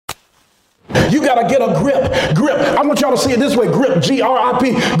You got to get a grip. Grip. I want y'all to see it this way. Grip.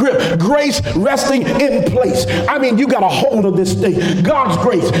 G-R-I-P. Grip. Grace resting in place. I mean, you got a hold of this thing. God's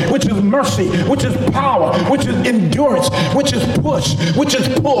grace, which is mercy, which is power, which is endurance, which is push, which is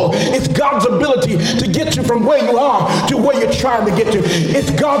pull. It's God's ability to get you from where you are to where you're trying to get to. It's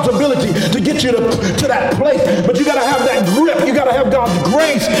God's ability to get you to that place. But you got to have that grip. You got to have God's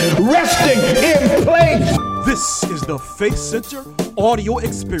grace resting in place. This is the Faith Center audio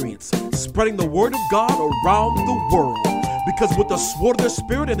experience, spreading the word of God around the world. Because with the sword of the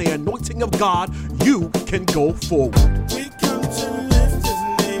Spirit and the anointing of God, you can go forward. We come to lift his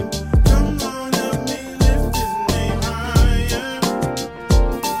name. Come on, help me lift his name higher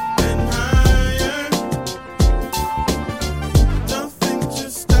and higher. Nothing to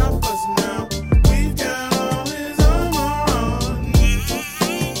stop us now. We've got all his armor on.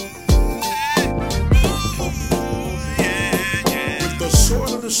 With the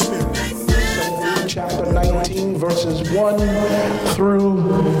sword of the Spirit. Chapter 19, verses 1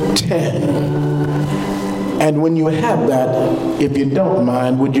 through 10. And when you have that, if you don't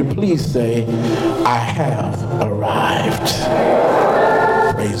mind, would you please say, I have arrived.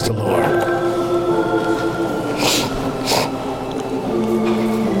 Praise the Lord.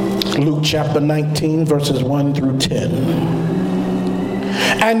 Luke chapter 19, verses 1 through 10.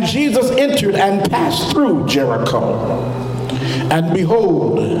 And Jesus entered and passed through Jericho. And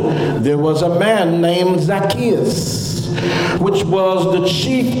behold, there was a man named Zacchaeus, which was the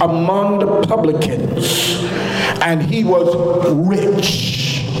chief among the publicans, and he was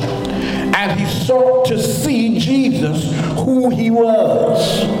rich. And he sought to see Jesus, who he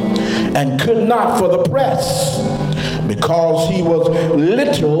was, and could not for the press, because he was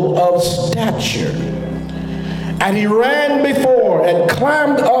little of stature. And he ran before and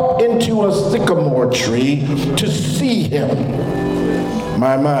climbed up into a sycamore tree to see him.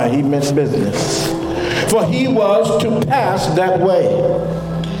 My, he meant business. For he was to pass that way.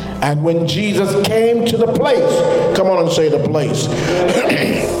 And when Jesus came to the place, come on and say the place,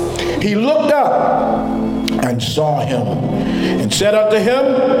 he looked up and saw him and said unto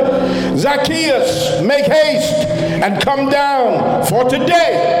him, Zacchaeus, make haste and come down, for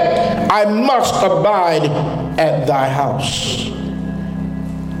today I must abide at thy house.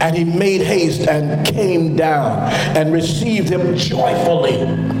 And he made haste and came down and received him joyfully.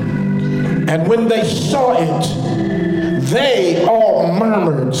 And when they saw it, they all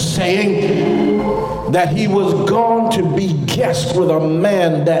murmured, saying that he was gone to be guest with a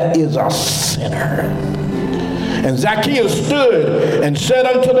man that is a sinner. And Zacchaeus stood and said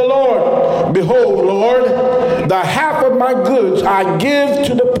unto the Lord, Behold, Lord, the half of my goods I give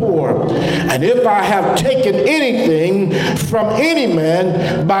to the poor. And if I have taken anything from any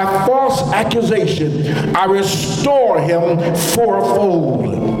man by false accusation, I restore him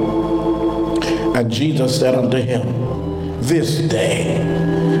fourfold. And Jesus said unto him, This day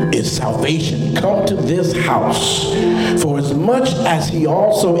is salvation come to this house, for as much as he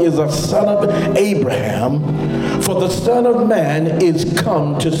also is a son of Abraham. For the Son of Man is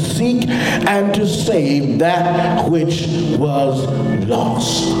come to seek and to save that which was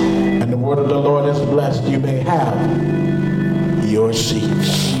lost. And the word of the Lord is blessed. You may have your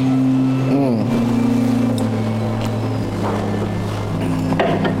seats.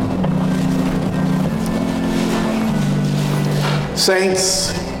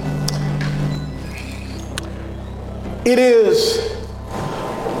 Saints, it is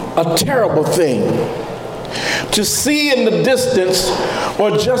a terrible thing to see in the distance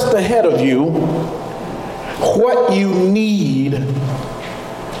or just ahead of you what you need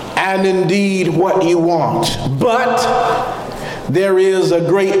and indeed what you want. But there is a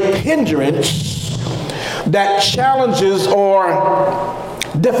great hindrance that challenges or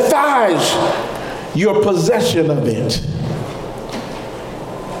defies your possession of it.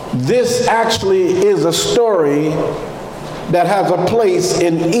 This actually is a story that has a place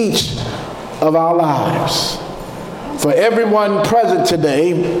in each of our lives. For everyone present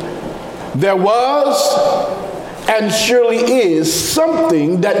today, there was and surely is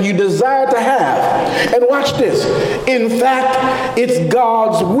something that you desire to have. And watch this. In fact, it's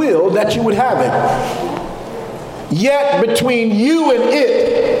God's will that you would have it. Yet between you and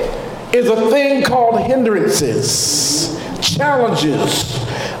it is a thing called hindrances, challenges,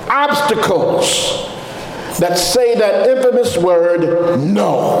 obstacles that say that infamous word,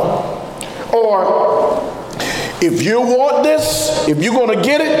 no. Or, if you want this, if you're going to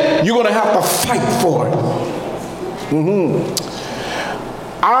get it, you're going to have to fight for it.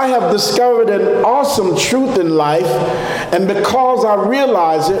 I have discovered an awesome truth in life, and because I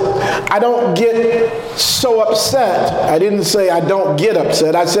realize it, I don't get so upset. I didn't say I don't get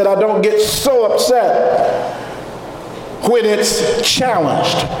upset. I said I don't get so upset when it's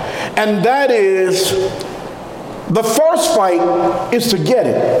challenged. And that is, the first fight is to get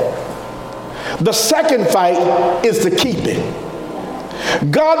it. The second fight is to keep it.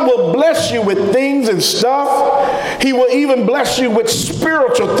 God will bless you with things and stuff. He will even bless you with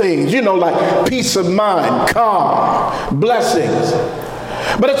spiritual things, like peace of mind, calm, blessings.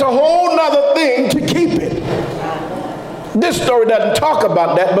 But it's a whole nother thing to keep it. This story doesn't talk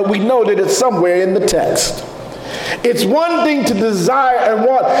about that, but we know that it's somewhere in the text. It's one thing to desire and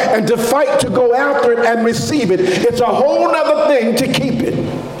want and to fight to go after it and receive it. It's a whole nother thing to keep it.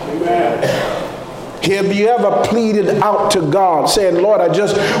 Amen. Have you ever pleaded out to God saying, Lord, I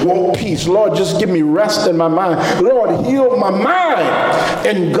just want peace. Lord, just give me rest in my mind. Lord, heal my mind.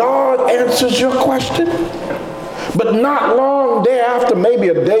 And God answers your question. But not long thereafter, maybe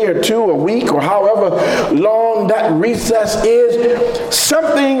a day or two, a week, or however long that recess is,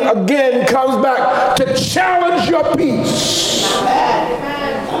 something again comes back to challenge your peace.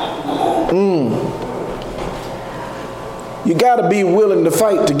 You got to be willing to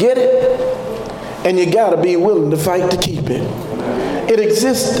fight to get it, and you got to be willing to fight to keep it. It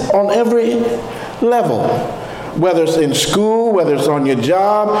exists on every level. Whether it's in school, whether it's on your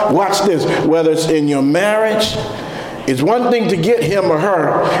job, watch this, whether it's in your marriage. It's one thing to get him or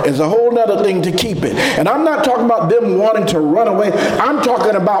her. It's a whole other thing to keep it. And I'm not talking about them wanting to run away. I'm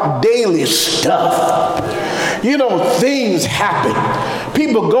talking about daily stuff. Things happen.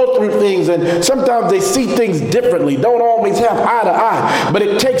 People go through things, and sometimes they see things differently. Don't always have eye to eye. But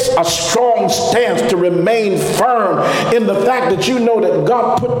it takes a strong stance to remain firm in the fact that you know that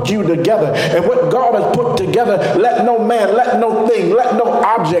God put you together. And what God has put together, let no man, let no thing, let no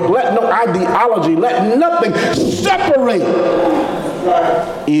object, let no ideology, let nothing separate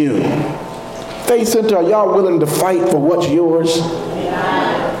you. Faith Center, are y'all willing to fight for what's yours?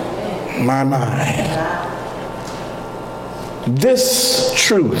 My. This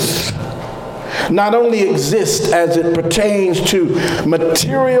truth not only exists as it pertains to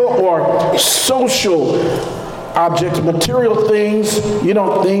material or social objects, material things,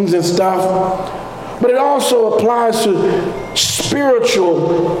 things and stuff, but it also applies to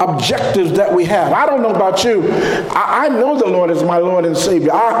spiritual objectives that we have. I don't know about you. I know the Lord is my Lord and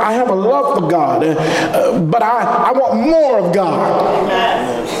Savior. I have a love for God, but I want more of God.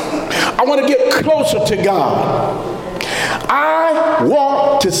 I want to get closer to God. I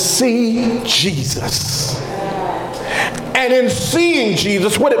want to see Jesus. And in seeing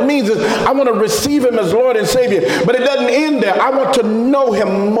Jesus, what it means is I want to receive him as Lord and Savior. But it doesn't end there. I want to know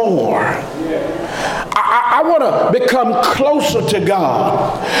him more. I want to become closer to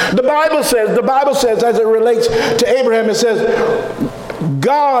God. The Bible says, as it relates to Abraham, it says,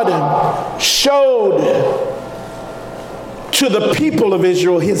 God showed to the people of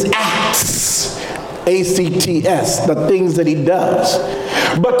Israel his acts. A-C-T-S, the things that he does.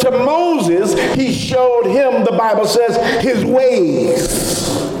 But to Moses, he showed him, the Bible says, his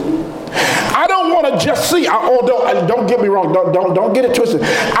ways. I don't want to just see, don't get me wrong, don't get it twisted.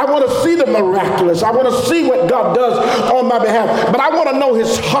 I want to see the miraculous. I want to see what God does on my behalf. But I want to know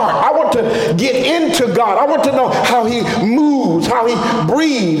his heart. I want to get into God. I want to know how he moves, how he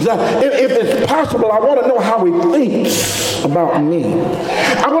breathes. If it's possible, I want to know how he thinks about me.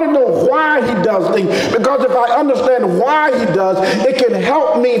 I want to know why he does things. Because if I understand why he does, it can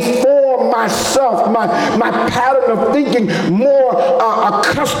help me form myself, my pattern of thinking more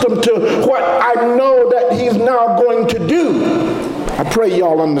accustomed to what I know that he's now going to do. I pray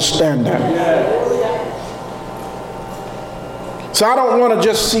y'all understand that. So I don't want to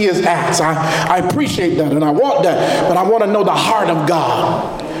just see his acts. I appreciate that and I want that, but I want to know the heart of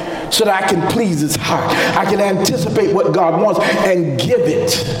God so that I can please his heart. I can anticipate what God wants and give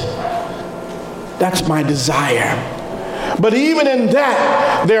it. That's my desire. But even in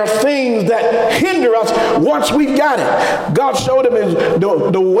that, there are things that hinder us once we've got it. God showed him his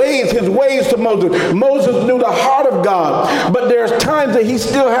ways to Moses. Moses knew the heart of God, but there's times that he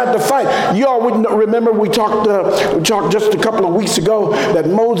still had to fight. You all wouldn't remember we talked just a couple of weeks ago that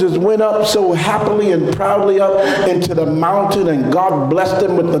Moses went up so happily and proudly up into the mountain, and God blessed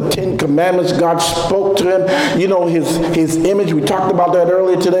him with the 10 Commandments. God spoke to him. His image, we talked about that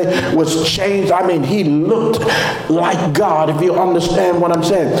earlier today, was changed. I mean, he looked like God, if you understand what I'm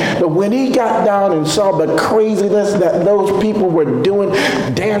saying. But when he got down and saw the craziness that those people were doing,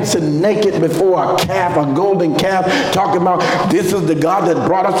 dancing naked before a calf, a golden calf, talking about this is the God that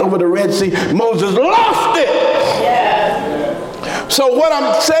brought us over the Red Sea, Moses lost it. Yeah. So what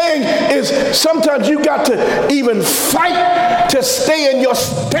I'm saying is sometimes you got to even fight to stay in your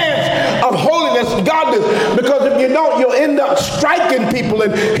stance of holiness, godliness, because if you don't, you'll end up striking people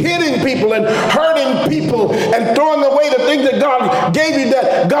and hitting people and hurting people and throwing away the things that God gave you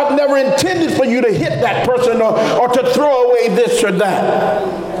that God never intended for you to hit that person or to throw away this or that.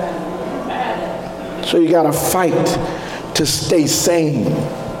 So you got to fight to stay sane.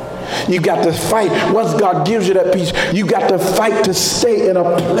 You got to fight. Once God gives you that peace, you got to fight to stay in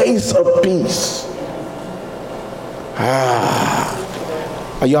a place of peace.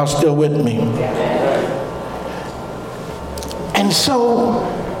 Are y'all still with me? And so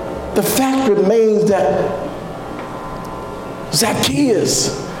the fact remains that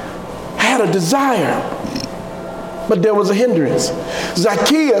Zacchaeus had a desire, but there was a hindrance.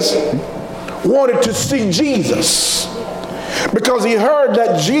 Zacchaeus wanted to see Jesus because he heard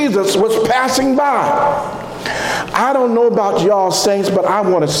that Jesus was passing by. I don't know about y'all saints, but I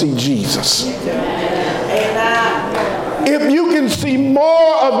want to see Jesus. If you can see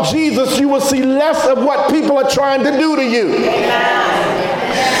more of Jesus, you will see less of what people are trying to do to you.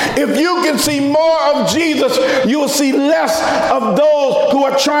 If you can see more of Jesus, you will see less of those who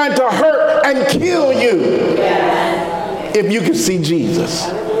are trying to hurt and kill you. If you can see Jesus.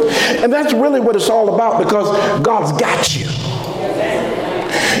 And that's really what it's all about, because God's got you.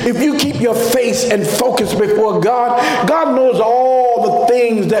 If you keep your face and focus before God, God knows all the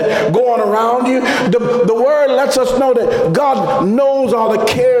things that go on around you. The word lets us know that God knows all the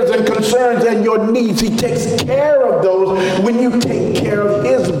cares and concerns and your needs. He takes care of those when you take care of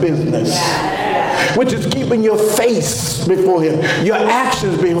his business, which is keeping your face before him, your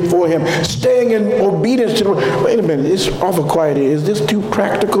actions before him, staying in obedience to the word. Wait a minute, it's awful quiet here. Is this too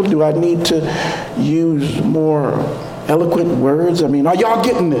practical? Do I need to use more eloquent words? I mean, are y'all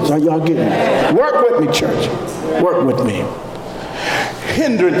getting this? Are y'all getting it? Work with me, church. Work with me.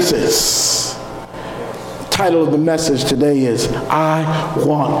 Hindrances. Title of the message today is, I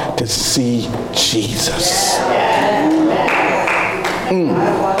want to see Jesus.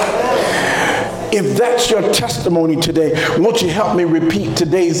 If that's your testimony today, won't you help me repeat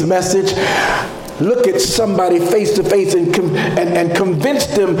today's message? Look at somebody face to face and convince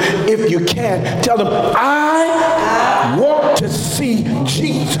them, if you can. Tell them, I want to see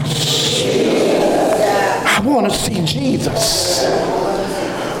Jesus. I want to see Jesus.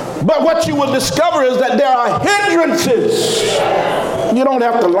 But what you will discover is that there are hindrances. You don't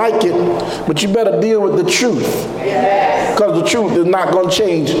have to like it, but you better deal with the truth. Because the truth is not going to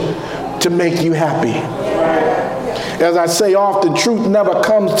change to make you happy. As I say often, truth never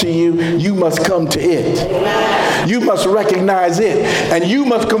comes to you. You must come to it. You must recognize it. And you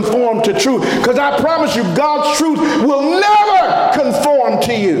must conform to truth. Because I promise you, God's truth will never conform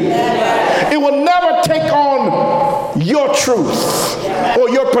to you. It will never take on your truth or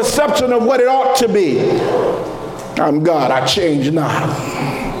your perception of what it ought to be. I'm God, I change not.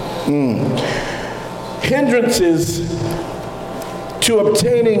 Hindrances to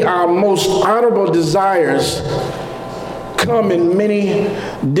obtaining our most honorable desires come in many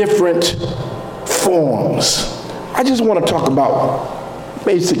different forms. I just want to talk about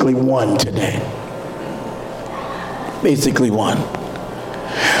basically one today. Basically one.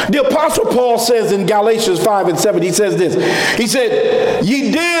 The Apostle Paul says in Galatians 5 and 7, he says this. He said,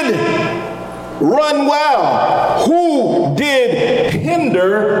 ye did run well. Who did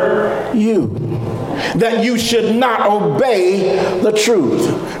hinder you, that you should not obey the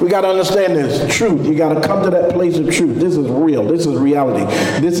truth? We got to understand this. Truth. You got to come to that place of truth. This is real. This is reality.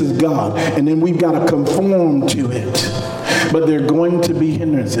 This is God. And then we've got to conform to it. But there are going to be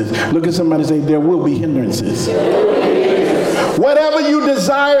hindrances. Look at somebody and say, there will be hindrances. Whatever you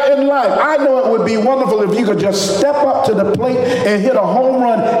desire in life, I know it would be wonderful if you could just step up to the plate and hit a home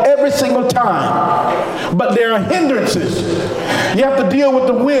run every single time. But there are hindrances. You have to deal with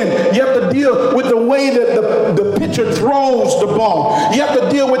the wind. You have to deal with the way that the pitcher throws the ball. You have to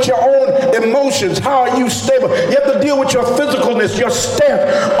deal with your own emotions. How are you stable? You have to deal with your physicalness, your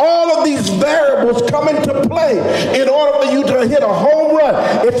stance. All of these variables come into play in order for you to hit a home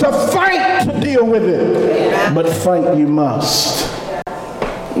run. It's a fight to deal with it. But fight you must.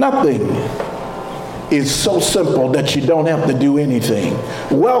 Nothing is so simple that you don't have to do anything.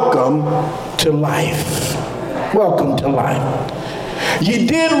 Welcome to life. Welcome to life. You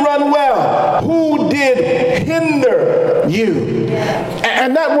did run well. Who did hinder you?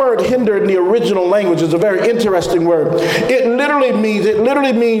 And that word hinder in the original language is a very interesting word. It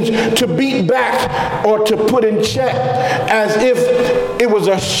literally means to beat back or to put in check, as if it was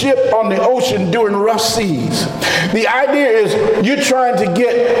a ship on the ocean during rough seas. The idea is you're trying to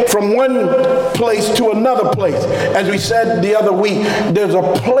get from one place to another place. As we said the other week, there's a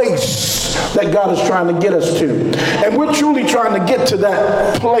place that God is trying to get us to. And we're truly trying to get to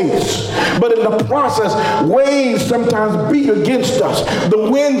that place. But in the process, waves sometimes beat against us. The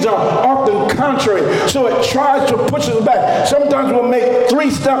winds are often contrary, so it tries to push us back. Sometimes we'll make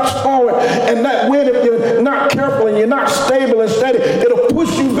 3 steps forward, and that wind, if you're not careful and you're not stable and steady, it'll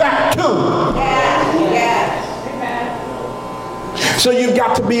push you back too. So you've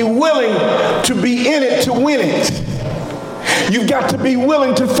got to be willing to be in it to win it. You've got to be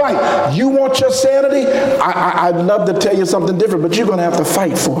willing to fight. You want your sanity? I'd love to tell you something different, but you're going to have to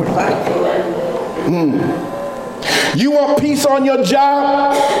fight for it. You want peace on your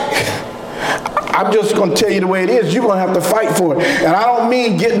job? I'm just going to tell you the way it is. You're going to have to fight for it. And I don't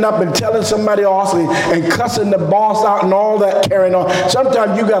mean getting up and telling somebody else and cussing the boss out and all that carrying on.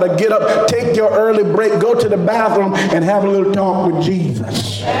 Sometimes you got to get up, take your early break, go to the bathroom, and have a little talk with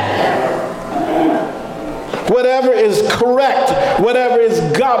Jesus. Whatever is correct, whatever is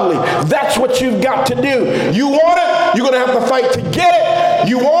godly, that's what you've got to do. You want it, you're going to have to fight to get it.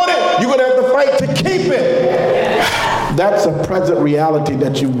 You want it, you're going to have to fight to keep it. That's a present reality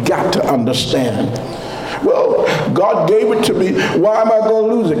that you've got to understand. Well, God gave it to me. Why am I going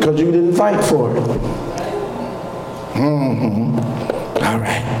to lose it? Because you didn't fight for it. All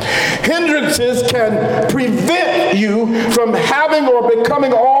right. Hindrances can prevent you from having or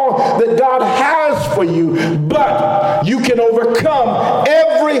becoming all that God has for you, but you can overcome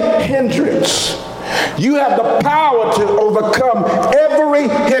every hindrance. You have the power to overcome every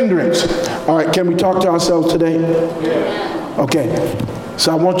hindrance. All right, can we talk to ourselves today? Okay,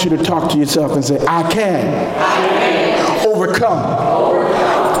 so I want you to talk to yourself and say, I can overcome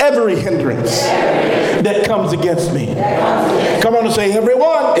every hindrance that comes against me. Come on and say,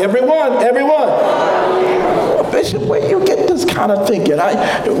 everyone. Bishop, where you get this kind of thinking?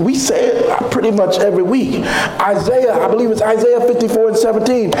 We say it pretty much every week. Isaiah, I believe it's Isaiah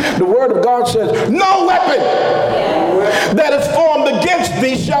 54:17. The word of God says, no weapon that is formed against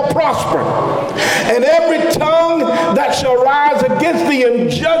thee shall prosper. And every tongue that shall rise against thee in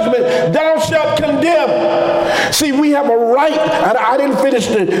judgment thou shalt condemn. See, we have a right. I didn't finish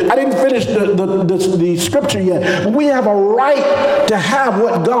the scripture yet. But we have a right to have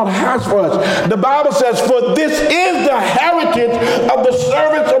what God has for us. The Bible says, for this is the heritage of the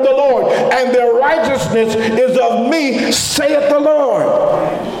servants of the Lord, and their righteousness is of me, saith the Lord.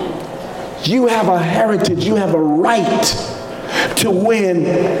 You have a heritage. You have a right to win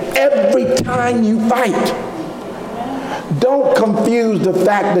every time you fight. Don't confuse the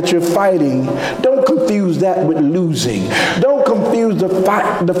fact that you're fighting. Don't confuse that with losing. Don't confuse the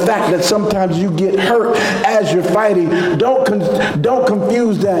fact that sometimes you get hurt as you're fighting. Don't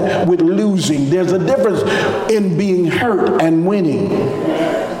confuse that with losing. There's a difference in being hurt and winning.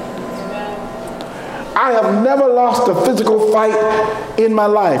 I have never lost a physical fight in my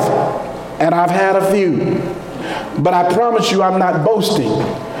life, and I've had a few. But I promise you I'm not boasting,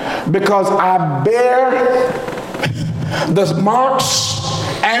 because I bear the marks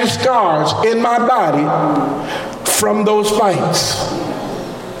and scars in my body from those fights.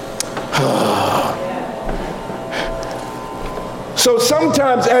 So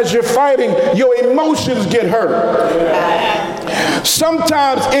sometimes as you're fighting, your emotions get hurt.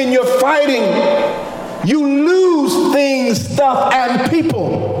 Sometimes in your fighting, you lose things, stuff, and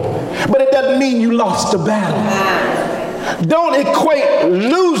people. But it doesn't mean you lost the battle. Don't equate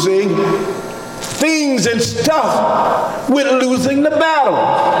losing things and stuff with losing the battle.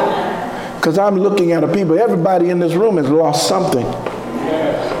 Because I'm looking at people, everybody in this room has lost something.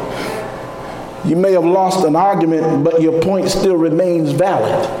 You may have lost an argument, but your point still remains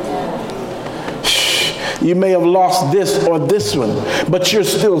valid. You may have lost this or this one, but you're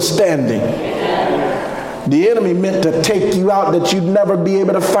still standing. The enemy meant to take you out that you'd never be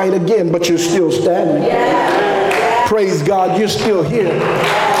able to fight again, but you're still standing. Praise God, you're still here.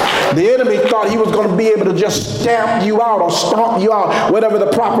 The enemy thought he was going to be able to just stamp you out or stomp you out, whatever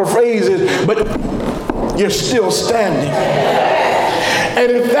the proper phrase is, but you're still standing. And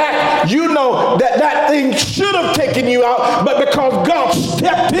in fact, you know that thing should have taken you out, but because God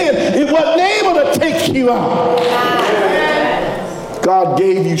stepped in, it wasn't able to take you out. God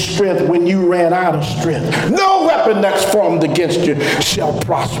gave you strength when you ran out of strength. No weapon that's formed against you shall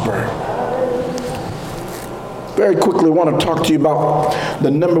prosper. very quickly want to talk to you about the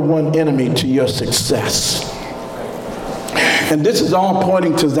number one enemy to your success. And this is all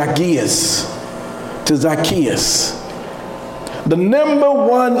pointing to Zacchaeus. The number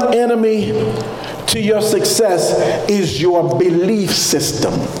one enemy to your success is your belief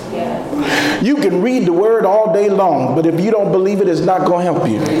system. You can read the word all day long, but if you don't believe it, it's not going to help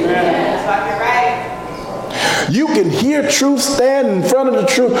you. You can hear truth, stand in front of the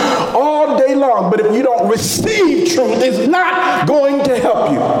truth all day long, but if you don't receive truth, it's not going to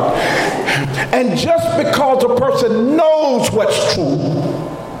help you. And just because a person knows what's true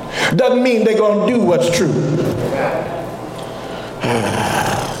doesn't mean they're going to do what's true.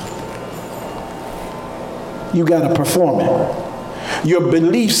 You got to perform it. Your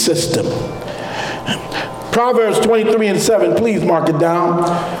belief system. Proverbs 23:7, please mark it down.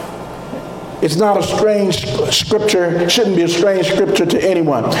 It's not a strange scripture, shouldn't be a strange scripture to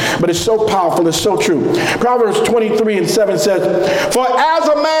anyone, but it's so powerful, it's so true. Proverbs 23:7 says, "For as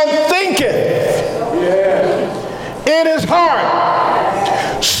a man thinketh in his heart,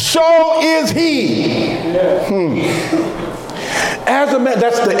 so is he." As a man,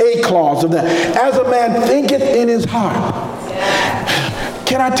 that's the A clause of that. As a man thinketh in his heart.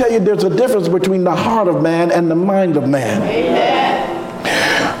 Can I tell you there's a difference between the heart of man and the mind of man? Amen.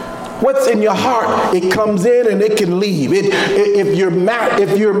 What's in your heart, it comes in and it can leave. If you're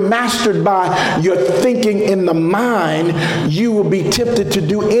mastered by your thinking in the mind, you will be tempted to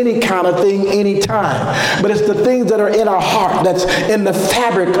do any kind of thing anytime. But it's the things that are in our heart, that's in the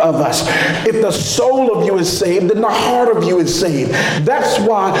fabric of us. If the soul of you is saved, then the heart of you is saved. That's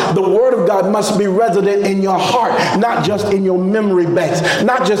why the word of God must be resident in your heart, not just in your memory banks,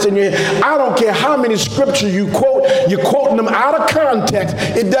 not just in your, I don't care how many scriptures you quote, you're quoting them out of context.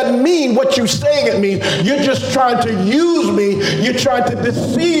 It doesn't mean what you're saying it means. You're just trying to use me. You're trying to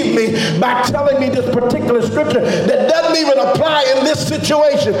deceive me by telling me this particular scripture that doesn't even apply in this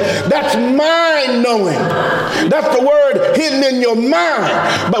situation. That's mind knowing. That's the word hidden in your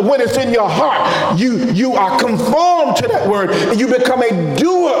mind. But when it's in your heart, you are conformed to that word. And you become a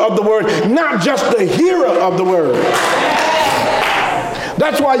doer of the word, not just the hearer of the word.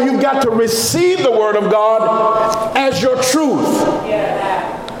 That's why you've got to receive the word of God as your truth.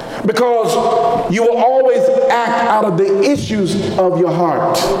 Because you will always act out of the issues of your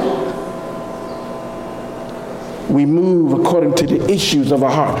heart. We move according to the issues of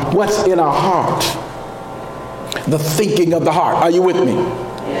our heart. What's in our heart? The thinking of the heart. Are you with me?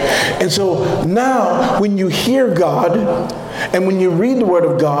 And so now when you hear God and when you read the word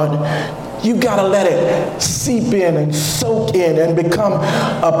of God, you got to let it seep in and soak in and become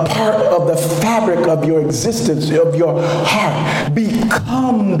a part of the fabric of your existence, of your heart.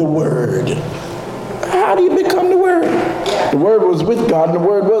 Become the Word. How do you become the Word? The Word was with God, and the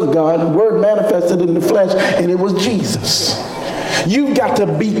Word was God. The Word manifested in the flesh, and it was Jesus. You've got to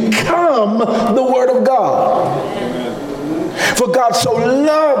become the Word of God. For God so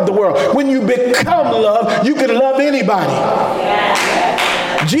loved the world. When you become love, you can love anybody.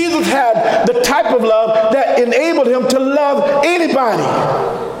 Jesus had the type of love that enabled him to love anybody.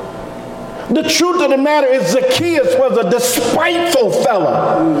 The truth of the matter is Zacchaeus was a despiteful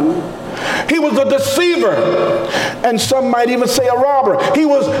fellow. He was a deceiver, and some might even say a robber. He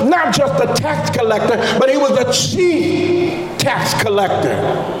was not just a tax collector, but he was a chief tax collector.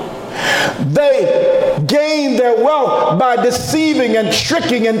 They gained their wealth by deceiving and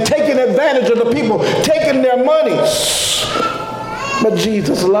tricking and taking advantage of the people, taking their money. But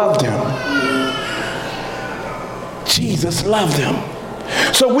Jesus loved him. Jesus loved him.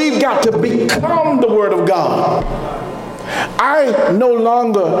 So we've got to become the Word of God. I no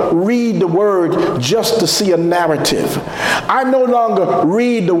longer read the Word just to see a narrative. I no longer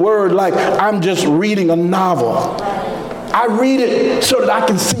read the Word like I'm just reading a novel. I read it so that I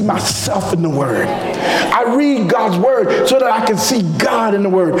can see myself in the Word. I read God's Word so that I can see God in the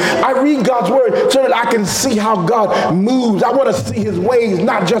Word. I read God's Word so that I can see how God moves. I want to see His ways,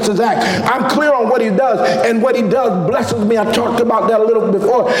 not just His acts. I'm clear on what He does, and what He does blesses me. I talked about that a little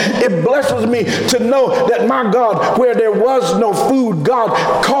before. It blesses me to know that my God, where there was no food, God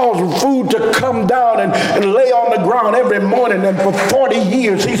caused food to come down and lay on the ground every morning, and for 40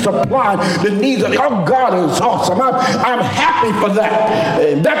 years He supplied the needs of. Oh, God is awesome. I'm happy for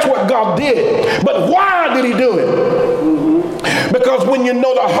that. That's what God did. But why did He do it? Because when you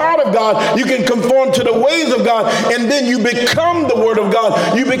know the heart of God, you can conform to the ways of God, and then you become the Word of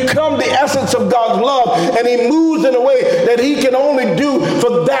God. You become the essence of God's love, and He moves in a way that He can only do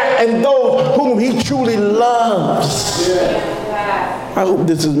for that and those whom He truly loves. I hope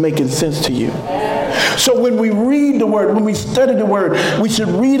this is making sense to you. So when we read the Word, when we study the Word, we should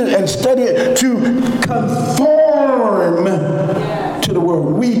read it and study it to conform conform to the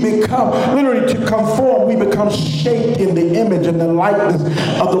word. We become, literally to conform, we become shaped in the image and the likeness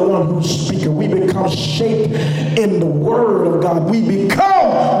of the one who's speaking. We become shaped in the word of God. We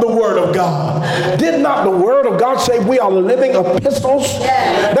become the word of God. Did not the word of God say we are living epistles?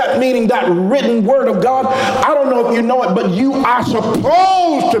 That meaning that written word of God. I don't know if you know it, but you are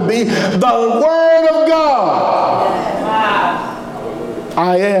supposed to be the word of God.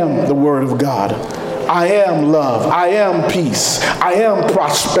 I am the word of God. I am love. I am peace. I am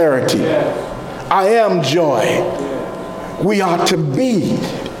prosperity. I am joy. We are to be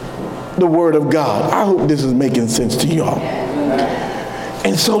the word of God. I hope this is making sense to y'all.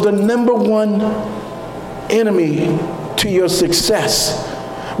 And so the number one enemy to your success,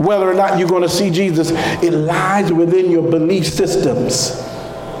 whether or not you're going to see Jesus, it lies within your belief systems.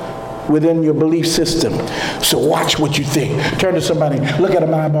 Within your belief system. So watch what you think. Turn to somebody, look at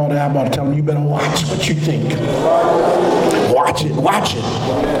them eyeball to eyeball, tell them you better watch what you think. Watch it, watch it,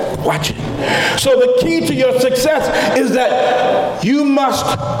 watch it. So the key to your success is that you must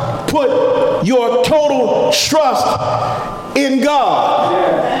put your total trust in God,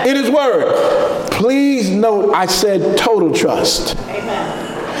 in His Word. Please note I said total trust. Amen.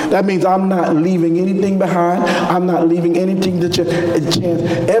 That means I'm not leaving anything behind. I'm not leaving anything to chance.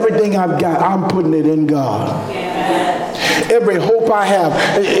 Everything I've got, I'm putting it in God. Every hope I have,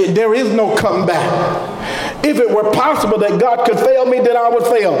 there is no comeback. If it were possible that God could fail me, then I would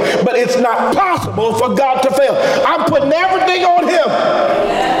fail. But it's not possible for God to fail. I'm putting everything on Him.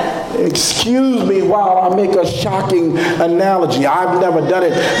 Excuse me while I make a shocking analogy. I've never done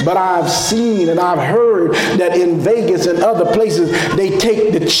it, but I've seen and I've heard that in Vegas and other places, they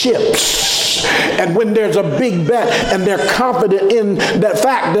take the chips. And when there's a big bet and they're confident in that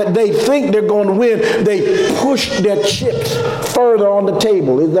fact that they think they're going to win, they push their chips further on the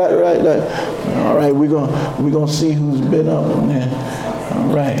table. Is that right? All right, we're going to see who's been up on there.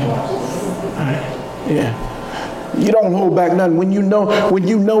 All right. Yeah. You don't hold back nothing. When you know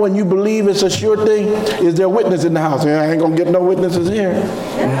and you believe it's a sure thing, is there a witness in the house? I ain't going to get no witnesses here.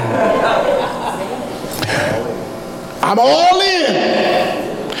 I'm all in.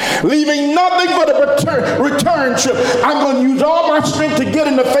 Leaving nothing for the return trip. I'm going to use all my strength to get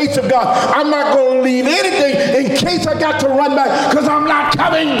in the face of God. I'm not going to leave anything in case I got to run back, because I'm not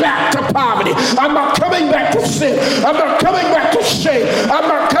coming back to poverty. I'm not coming back to sin. I'm not coming back to shame. I'm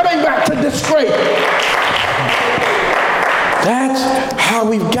not coming back to disgrace. That's how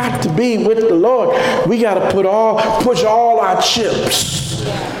we've got to be with the Lord. We got to push all our chips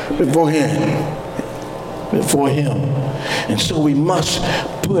before Him. Before Him. And so we must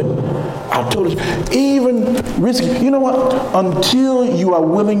put our total, even risk. You know what? Until you are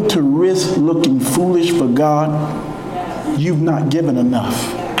willing to risk looking foolish for God, you've not given enough.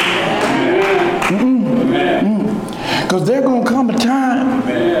 Because there's going to come a time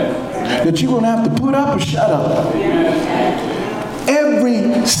that you're going to have to put up or shut up.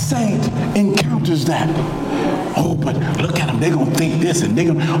 Every saint encounters that. Oh, but look at them. They're going to think this, and they're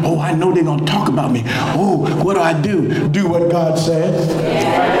going to, oh, I know they're going to talk about me. Oh, what do? Do what God says.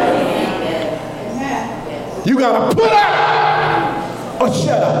 You got to put up or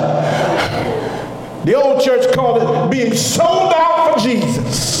shut up. The old church called it being sold out for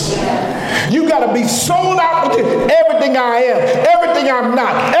Jesus. You got to be sold out for Jesus. Everything I am, everything I'm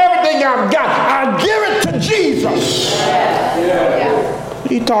not, everything I've got, I give it to Jesus.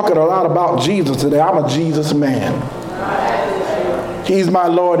 He's talking a lot about Jesus today. I'm a Jesus man. He's my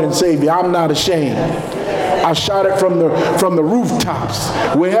Lord and Savior. I'm not ashamed. I shout it from the rooftops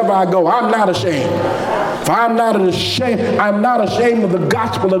wherever I go. I'm not ashamed. For I'm not ashamed. I'm not ashamed of the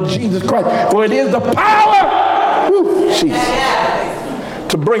gospel of Jesus Christ. For it is the power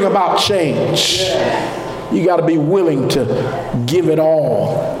to bring about change. You got to be willing to give it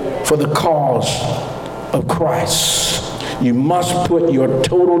all for the cause of Christ. You must put your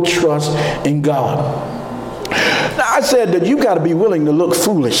total trust in God. Now, I said that you got to be willing to look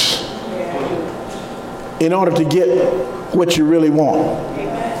foolish in order to get what you really want.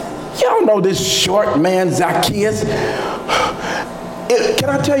 Y'all know this short man Zacchaeus. Can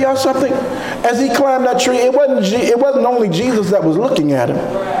I tell y'all something? As he climbed that tree, it wasn't only Jesus that was looking at him.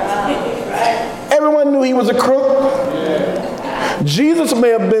 Everyone knew he was a crook. Jesus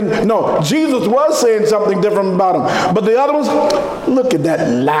Jesus was saying something different about him. But the other ones, look at that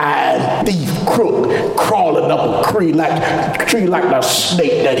lying thief, crook, crawling up a tree like the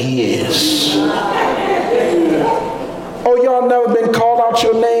snake that he is. Oh, y'all never been called out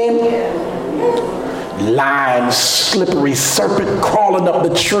your name? Lying, slippery serpent crawling up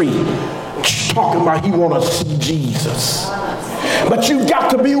the tree, talking about he want to see Jesus. But you've got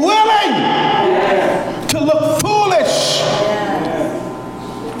to be willing to look foolish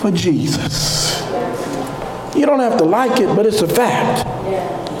for Jesus. You don't have to like it, but it's a fact.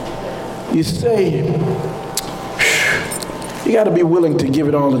 You say, you got to be willing to give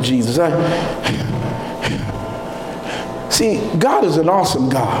it all to Jesus. See, God is an awesome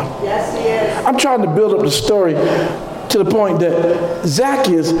God. Yes, He is. I'm trying to build up the story to the point that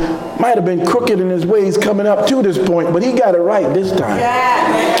Zacchaeus might have been crooked in his ways coming up to this point, but he got it right this time.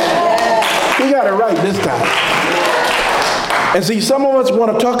 He got it right this time. And see, some of us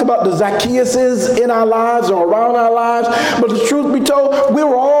want to talk about the Zacchaeuses in our lives or around our lives, but the truth be told,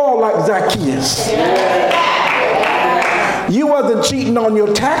 we're all like Zacchaeus. You wasn't cheating on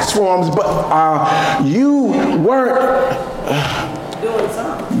your tax forms, but you weren't.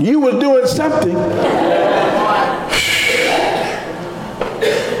 You were doing something.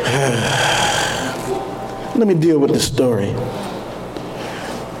 Let me deal with the story.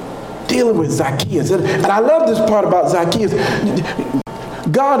 Dealing with Zacchaeus. And I love this part about Zacchaeus.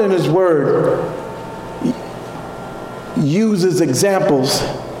 God in His Word uses examples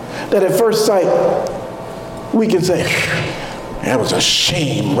that at first sight we can say, that was a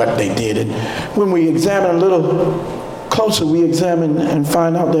shame what they did. And when we examine a little closer, we examine and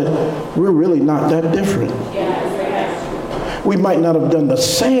find out that we're really not that different. We might not have done the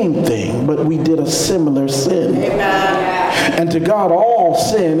same thing, but we did a similar sin. Amen. And to God, all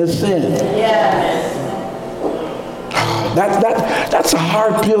sin is sin. Yes. That's a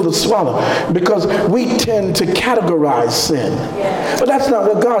hard pill to swallow because we tend to categorize sin. But that's not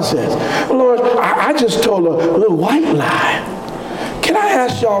what God says. Lord, I just told a little white lie. Can I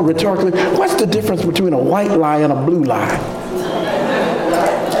ask y'all rhetorically, what's the difference between a white lie and a blue lie?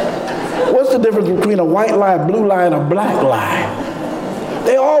 What's the difference between a white lie, a blue lie, and a black lie?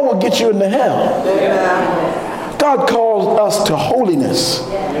 They all will get you into hell. God calls us to holiness,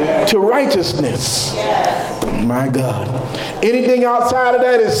 to righteousness. My God. Anything outside of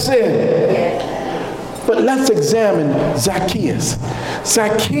that is sin. But let's examine Zacchaeus.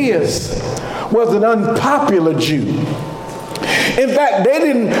 Zacchaeus was an unpopular Jew. In fact,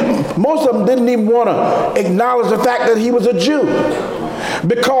 most of them didn't even want to acknowledge the fact that he was a Jew.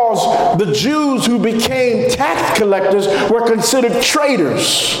 Because the Jews who became tax collectors were considered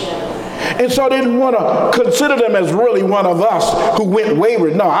traitors. And so they didn't want to consider them as really one of us who went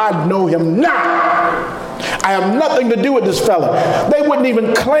wayward. No, I know him not. I have nothing to do with this fella. They wouldn't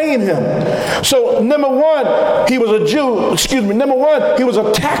even claim him. So number one, he was a Jew. Number one, he was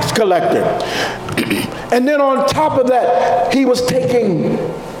a tax collector. And then on top of that, he was taking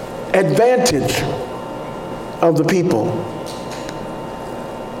advantage of the people.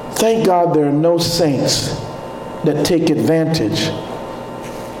 Thank God there are no saints that take advantage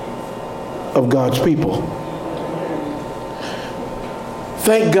of God's people.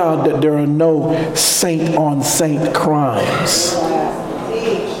 Thank God that there are no saint-on-saint crimes.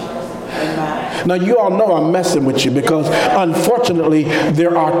 Now, you all know I'm messing with you because, unfortunately,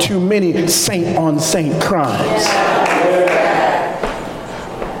 there are too many saint-on-saint crimes.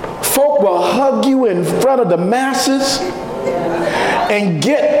 Folk will hug you in front of the masses and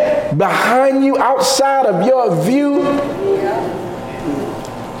get behind you outside of your view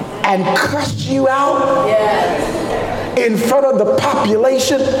and cuss you out in front of the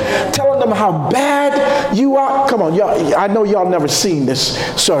population, telling them how bad you are. Come on, y'all. I know y'all never seen this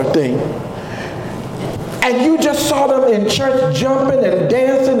sort of thing. And you just saw them in church jumping and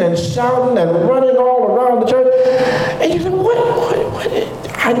dancing and shouting and running all around the church. And you said, what?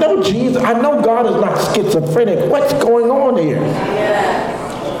 I know Jesus. I know God is not schizophrenic. What's going on here?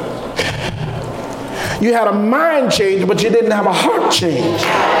 You had a mind change, but you didn't have a heart change.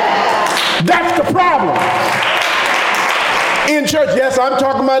 That's the problem. In church, yes, I'm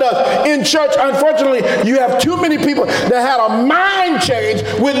talking about us. In church, unfortunately, you have too many people that had a mind change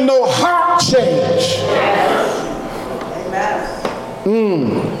with no heart change.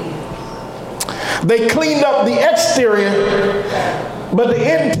 They cleaned up the exterior, but the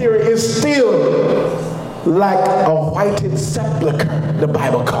interior is still like a whited sepulcher, the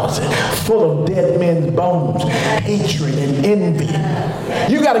Bible calls it, full of dead men's bones, hatred and envy.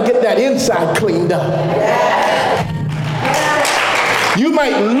 You got to get that inside cleaned up. You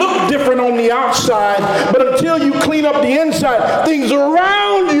might look different on the outside, but until you clean up the inside, things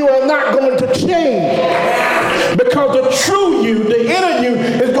around you are not going to change. Because the true you, the inner you,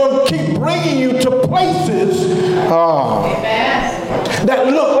 is going to keep bringing you to places that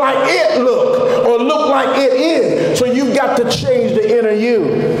look like it look or look like it is. So you've got to change the inner you.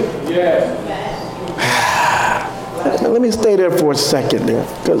 Let me stay there for a second there,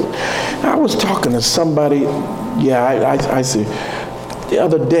 because I was talking to somebody. I see. The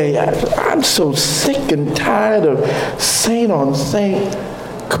other day, I'm so sick and tired of saint on saint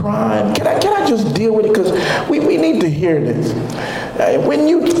crime. Can I just deal with it? Because we need to hear this. When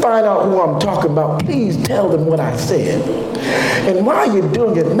you find out who I'm talking about, please tell them what I said. And while you're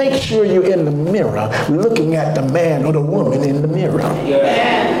doing it, make sure you're in the mirror looking at the man or the woman in the mirror.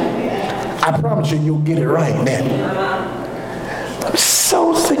 I promise you'll get it right then. I'm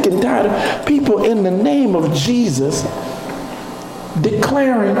so sick and tired of people in the name of Jesus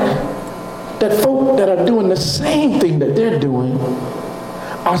declaring that folk that are doing the same thing that they're doing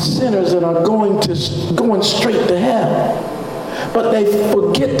are sinners and are going straight to hell. But they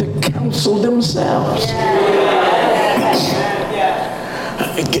forget to counsel themselves.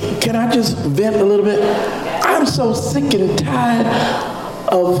 Can I just vent a little bit? I'm so sick and tired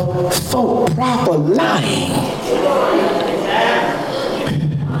of folk proper lying.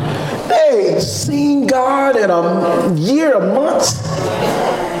 They ain't seen God in a year or months.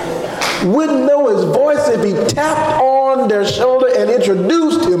 Wouldn't know his voice if he tapped on their shoulder and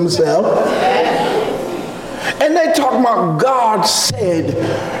introduced himself. And they talk about God said.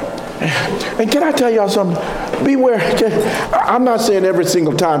 And can I tell y'all something? Beware. I'm not saying every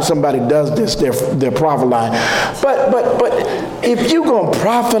single time somebody does this, they're prophesying. But if you're going to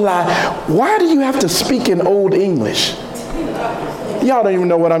prophesy, why do you have to speak in Old English? Y'all don't even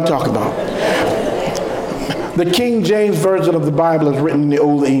know what I'm talking about. The King James Version of the Bible is written in the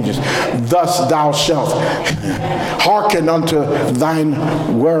Old English. Thus thou shalt hearken unto thine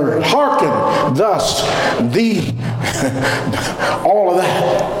word. Hearken, thus, thee, all of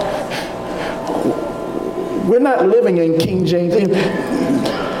that. We're not living in King James.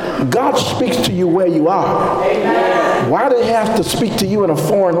 God speaks to you where you are. Why do they have to speak to you in a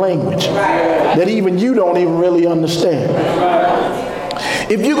foreign language that even you don't even really understand?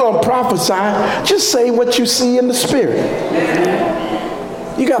 If you're going to prophesy, just say what you see in the spirit.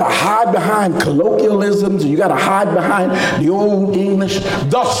 You got to hide behind colloquialisms. You got to hide behind the old English.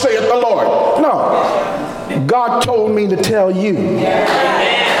 Thus saith the Lord. No. God told me to tell you.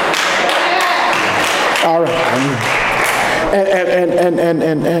 All right.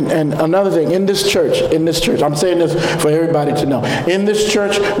 And another thing, in this church, I'm saying this for everybody to know. In this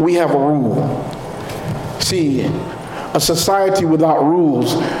church, we have a rule. See, a society without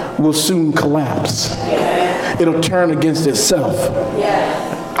rules will soon collapse. It'll turn against itself.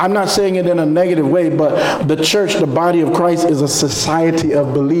 I'm not saying it in a negative way, but the church, the body of Christ, is a society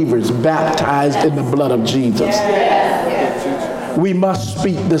of believers baptized in the blood of Jesus. We must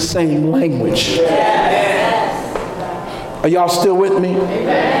speak the same language. Are y'all still with me?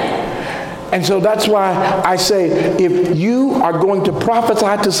 And so that's why I say, if you are going to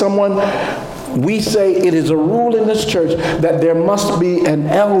prophesy to someone, we say it is a rule in this church that there must be an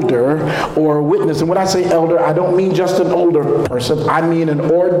elder or a witness. And when I say elder, I don't mean just an older person. I mean an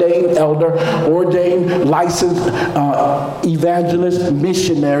ordained elder, ordained licensed evangelist,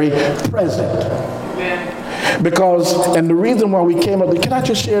 missionary present. Because, and the reason why we came up, can I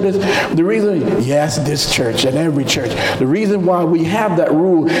just share this? The reason, yes, this church and every church, the reason why we have that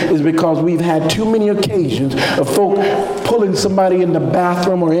rule is because we've had too many occasions of folk pulling somebody in the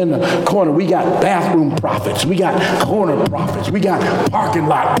bathroom or in the corner. We got bathroom prophets. We got corner prophets. We got parking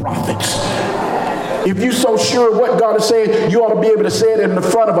lot prophets. If you're so sure what God is saying, you ought to be able to say it in the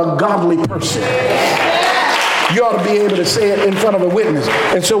front of a godly person. You ought to be able to say it in front of a witness.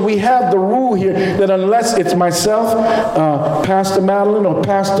 And so we have the rule here that unless it's myself, Pastor Madeline, or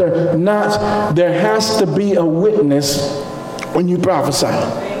Pastor Knotts, there has to be a witness when you prophesy.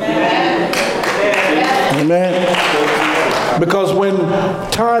 Amen. Amen. Because when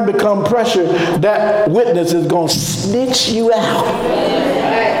time becomes pressure, that witness is going to snitch you out.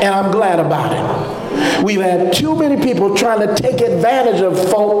 And I'm glad about it. We've had too many people trying to take advantage of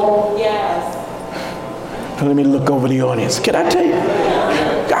folk. Yes. Let me look over the audience. Can I tell you?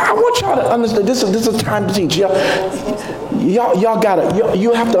 I want y'all to understand. This is a time to teach. Y'all gotta.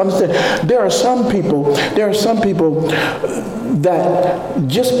 You have to understand. There are some people that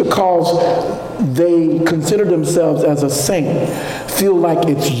just because they consider themselves as a saint, feel like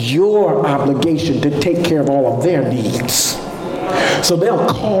it's your obligation to take care of all of their needs. So they'll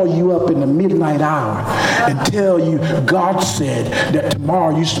call you up in the midnight hour and tell you, God said that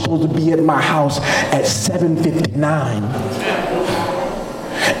tomorrow you're supposed to be at my house at 7:59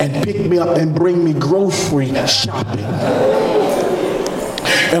 and pick me up and bring me grocery shopping.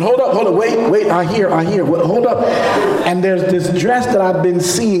 And hold up, wait, I hear, hold up. And there's this dress that I've been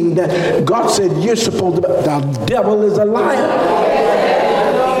seeing that God said you're supposed to, the devil is a liar.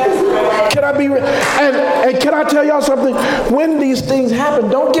 Can I be real? And can I tell y'all something? When these things happen,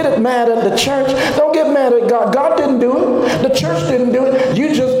 don't get mad at the church. Don't get mad at God. God didn't do it. The church didn't do it.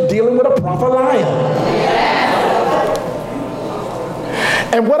 You're just dealing with a prophet liar.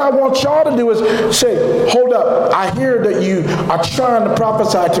 And what I want y'all to do is say, hold up, I hear that you are trying to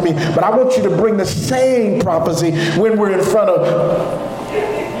prophesy to me, but I want you to bring the same prophecy when we're in front of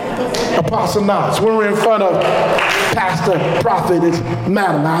Apostle Knox, when we're in front of Pastor Prophetess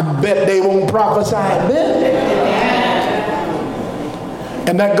Madam. I bet they won't prophesy then.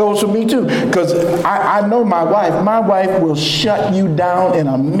 And that goes for me too, because I know my wife. My wife will shut you down in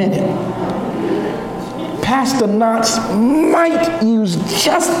a minute. Pastor Knox might use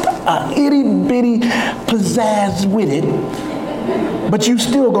just a itty-bitty pizzazz with it, but you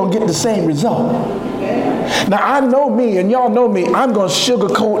still gonna get the same result. Now I know me, and y'all know me. I'm gonna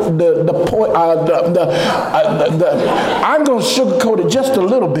sugarcoat I'm gonna sugarcoat it just a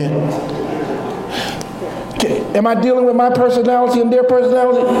little bit. Am I dealing with my personality and their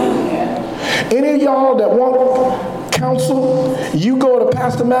personality? Any of y'all that want counsel, you go to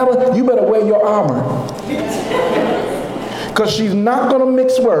Pastor Madeline, you better wear your armor. Because she's not going to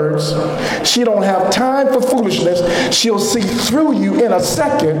mix words. She don't have time for foolishness. She'll see through you in a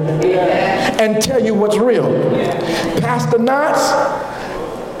second and tell you what's real. Pastor Knox,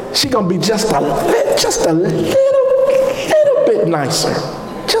 she's going to be just a little bit nicer.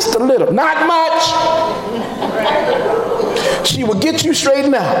 Just a little, not much. She will get you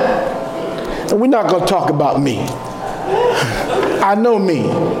straightened out. And we're not going to talk about me. I know me.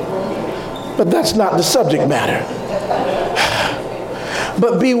 But that's not the subject matter.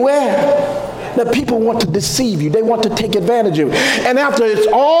 But beware that people want to deceive you. They want to take advantage of you. And after it's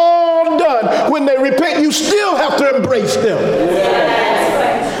all done, when they repent, you still have to embrace them.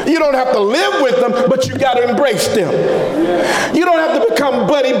 You don't have to live with them, but you got to embrace them. You don't have to become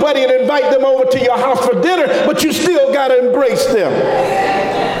buddy-buddy and invite them over to your house for dinner, but you still got to embrace them.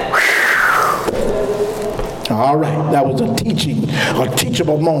 All right, that was a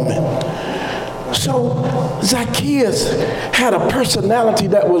teachable moment. So Zacchaeus had a personality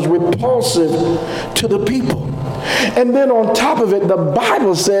that was repulsive to the people. And then on top of it, the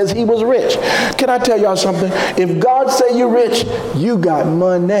Bible says he was rich. Can I tell y'all something? If God say you're rich, you got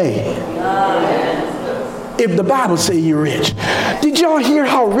money. If the Bible say you're rich. Did y'all hear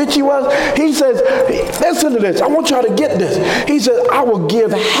how rich he was? He says, listen to this. I want y'all to get this. He says, I will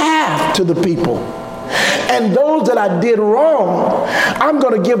give half to the people. And those that I did wrong, I'm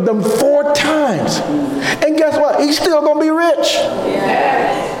going to give them 4 times. And guess what? He's still going to be rich.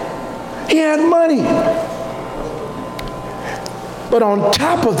 He had money. But on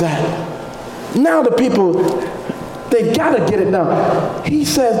top of that, now the people, they got to get it now. He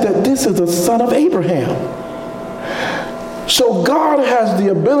says that this is the son of Abraham. So God has the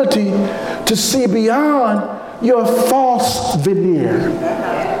ability to see beyond your false veneer.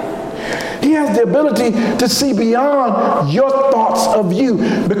 He has the ability to see beyond your thoughts of you,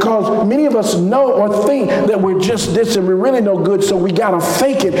 because many of us know or think that we're just this and we're really no good, so we got to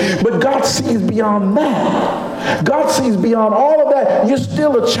fake it. But God sees beyond that. God sees beyond all of that. You're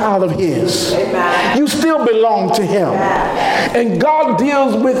still a child of his. Amen. You still belong to him. And God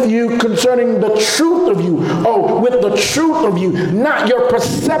deals with you concerning the truth of you. Oh, with the truth of you, not your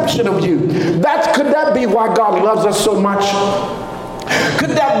perception of you. Could that be why God loves us so much? Could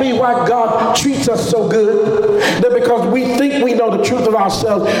that be why God treats us so good? That because we think we know the truth of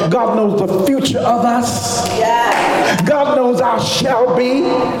ourselves, God knows the future of us. Yeah. God knows our shall be.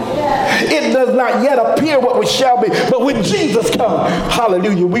 Yeah. It does not yet appear what we shall be. But when Jesus comes,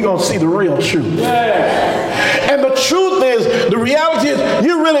 hallelujah, we're going to see the real truth. Yeah. And the truth is, the reality is,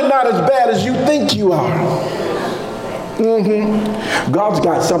 you're really not as bad as you think you are. God's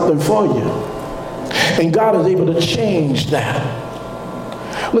got something for you. And God is able to change that.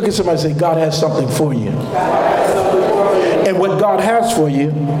 Look at somebody and say, God has something for you. And what God has for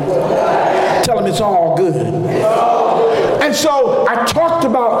you, tell him it's all good. And so I talked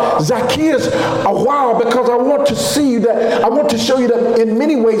about Zacchaeus a while because I want to show you that in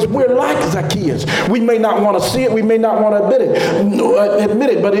many ways we're like Zacchaeus. We may not want to see it, we may not want to admit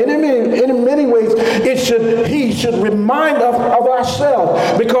it, but in many ways he should remind us of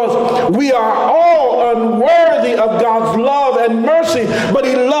ourselves, because we are all unworthy of God's love and mercy, but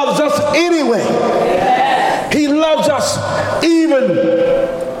he loves us anyway. He loves us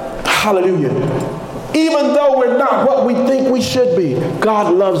even though we're not what we think we should be.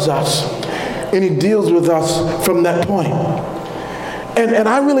 God loves us, and he deals with us from that point. And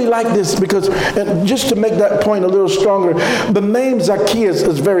I really like this because, and just to make that point a little stronger, the name Zacchaeus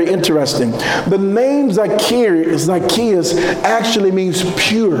is very interesting. The name Zacchaeus actually means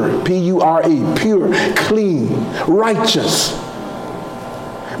pure, P-U-R-E, pure, clean, righteous.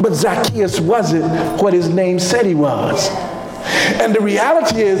 But Zacchaeus wasn't what his name said he was. And the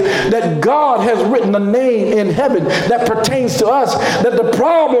reality is that God has written a name in heaven that pertains to us. That the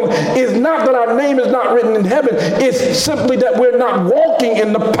problem is not that our name is not written in heaven. It's simply that we're not walking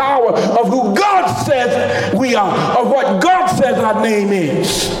in the power of who God says we are, of what God says our name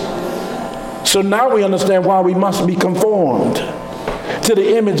is. So now we understand why we must be conformed to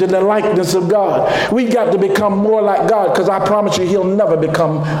the image and the likeness of God. We've got to become more like God, because I promise you, he'll never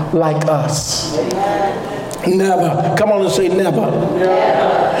become like us. Never. Come on and say never.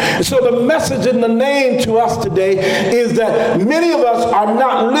 Never. So the message in the name to us today is that many of us are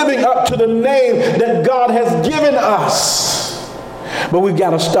not living up to the name that God has given us. But we've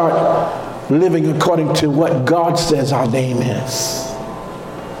got to start living according to what God says our name is.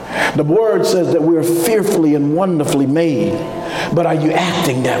 The word says that we're fearfully and wonderfully made. But are you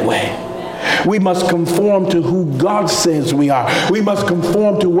acting that way? We must conform to who God says we are. We must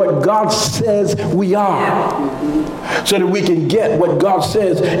conform to what God says we are, so that we can get what God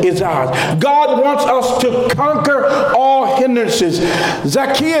says is ours. God wants us to conquer all hindrances.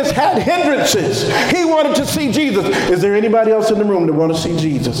 Zacchaeus had hindrances. He wanted to see Jesus. Is there anybody else in the room that want to see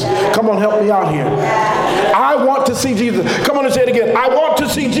Jesus? Come on, help me out here. I want to see Jesus. Come on and say it again. I want to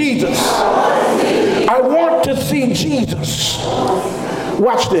see Jesus. I want to see Jesus.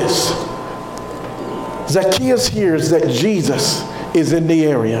 Watch this. Zacchaeus hears that Jesus is in the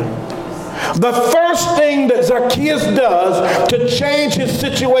area. The first thing that Zacchaeus does to change his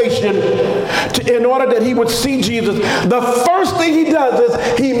situation in order that he would see Jesus, the first thing he does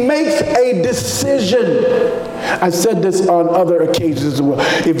is he makes a decision. I said this on other occasions as well.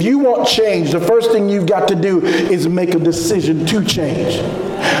 If you want change, the first thing you've got to do is make a decision to change.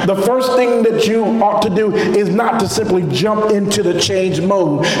 The first thing that you ought to do is not to simply jump into the change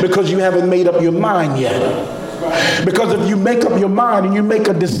mode because you haven't made up your mind yet. Because if you make up your mind and you make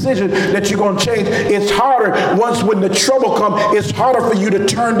a decision that you're going to change, it's harder once when the trouble comes, it's harder for you to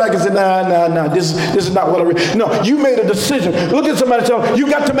turn back and say, nah, this is not what I really. No, you made a decision. Look at somebody and tell them, you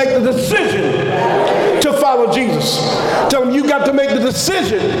got to make the decision to follow Jesus. Tell them, you got to make the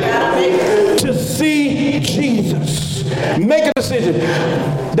decision to see Jesus. Make a decision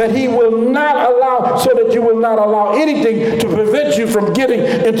that he will not allow, so that you will not allow anything to prevent you from getting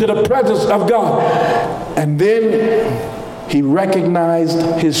into the presence of God. And then he recognized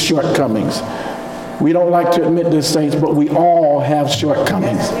his shortcomings. We don't like to admit this, saints, but we all have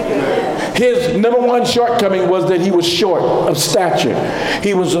shortcomings. His number one shortcoming was that he was short of stature.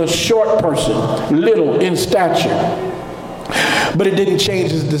 He was a short person, little in stature. But it didn't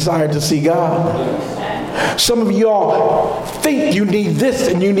change his desire to see God. Some of y'all think you need this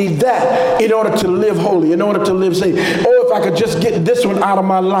and you need that in order to live holy, in order to live safe. Oh, if I could just get this one out of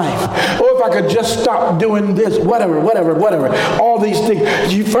my life. Oh, if I could just stop doing this, whatever. All these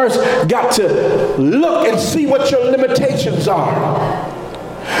things. You first got to look and see what your limitations are.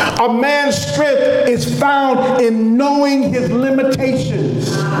 A man's strength is found in knowing his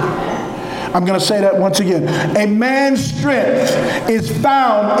limitations. I'm going to say that once again. A man's strength is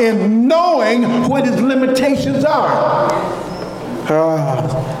found in knowing what his limitations are.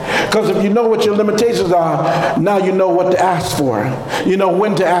 Because if you know what your limitations are, now you know what to ask for. You know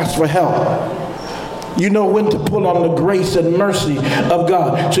when to ask for help. You know when to pull on the grace and mercy of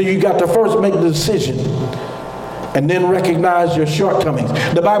God. So you got to first make the decision and then recognize your shortcomings.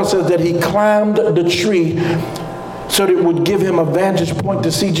 The Bible says that he climbed the tree so that it would give him a vantage point to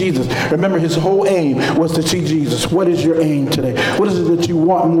see Jesus. Remember, his whole aim was to see Jesus. What is your aim today? What is it that you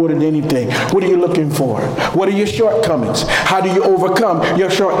want more than anything? What are you looking for? What are your shortcomings? How do you overcome your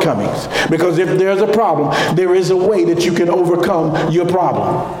shortcomings? Because if there's a problem, there is a way that you can overcome your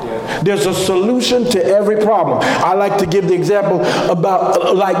problem. There's a solution to every problem. I like to give the example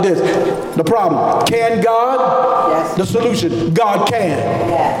about like this. The problem. Can God? Yes. The solution. God can.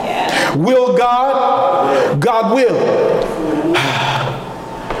 Yeah. Will God? God will.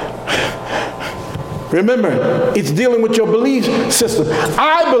 Remember, it's dealing with your belief system.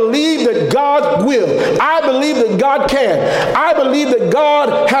 I believe that God will. I believe that God can. I believe that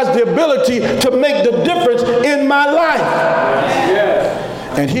God has the ability to make the difference in my life. Yes.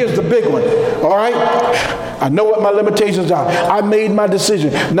 And here's the big one, all right? I know what my limitations are. I made my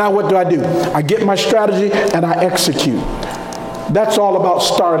decision. Now what do? I get my strategy and I execute. That's all about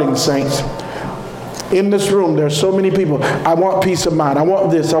starting, saints. In this room, there are so many people. I want peace of mind. I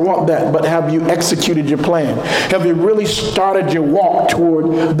want this. I want that. But have you executed your plan? Have you really started your walk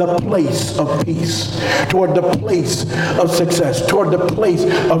toward the place of peace, toward the place of success, toward the place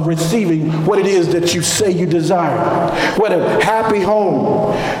of receiving what it is that you say you desire? What a happy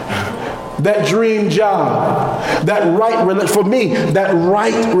home, that dream job, that right, for me, that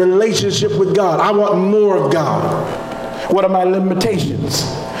right relationship with God. I want more of God. What are my limitations?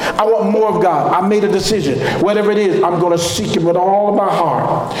 I want more of God. I made a decision. Whatever it is, I'm going to seek him with all of my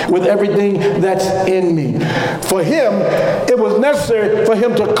heart, with everything that's in me. For him, it was necessary for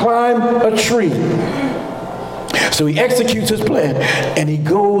him to climb a tree. So he executes his plan, and he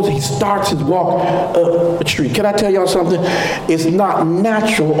starts his walk up a tree. Can I tell y'all something? It's not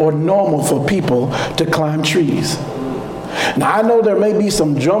natural or normal for people to climb trees. Now, I know there may be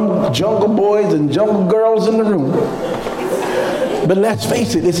some jungle boys and jungle girls in the room, but let's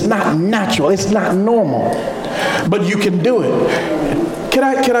face it, it's not natural, it's not normal, but you can do it.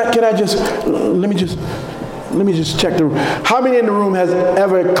 Let me just check the room. How many in the room has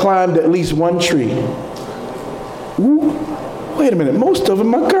ever climbed at least one tree? Ooh, wait a minute, most of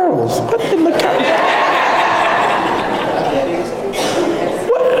them are girls. What in the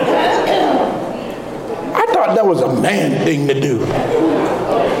I thought that was a man thing to do.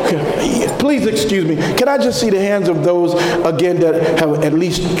 Please excuse me. Can I just see the hands of those, again, that have at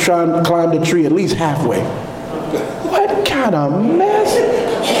least climbed a tree at least halfway? What kind of mess?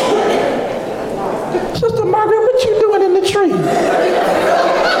 Sister Margaret, what you doing in the tree?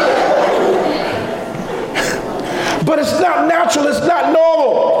 But it's not natural, it's not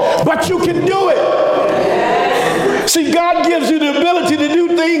normal, but you can do it. See, God gives you the ability to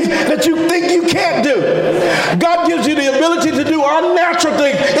do things that you think you can't do. God gives you the ability to do unnatural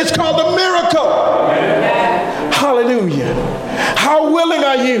things. It's called a miracle. Hallelujah. How willing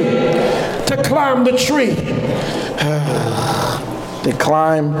are you to climb the tree? To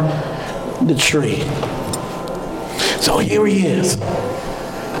climb the tree. So here he is.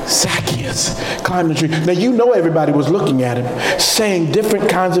 Zacchaeus climbed the tree. Now you know everybody was looking at him, saying different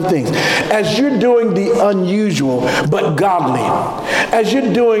kinds of things. As you're doing the unusual but godly, as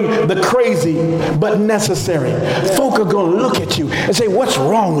you're doing the crazy but necessary, folk are going to look at you and say, what's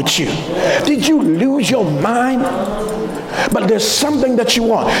wrong with you? Did you lose your mind? But there's something that you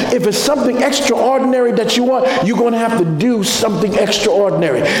want. If it's something extraordinary that you want, you're going to have to do something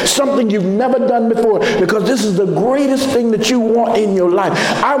extraordinary, something you've never done before, because this is the greatest thing that you want in your life.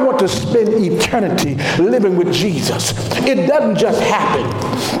 I want to spend eternity living with Jesus. It doesn't just happen.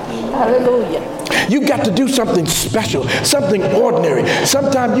 Hallelujah. You got to do something special, something ordinary.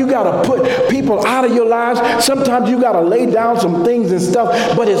 Sometimes you got to put people out of your lives. Sometimes you got to lay down some things and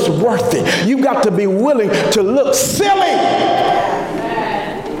stuff, but it's worth it. You got to be willing to look silly.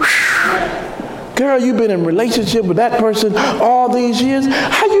 Girl, you've been in a relationship with that person all these years.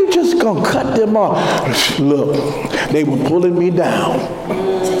 How you just going to cut them off? Look, they were pulling me down.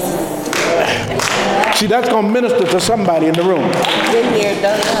 See, that's going to minister to somebody in the room.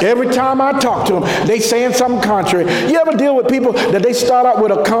 Every time I talk to them, they saying something contrary. You ever deal with people that they start out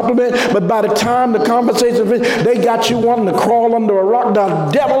with a compliment, but by the time the conversation finishes, they got you wanting to crawl under a rock? The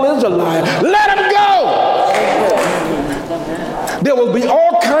devil is a liar. Let him go! There will be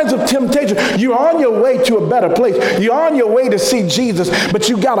all kinds of temptations. You're on your way to a better place. You're on your way to see Jesus, but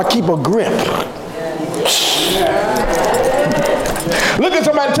you got to keep a grip. Look at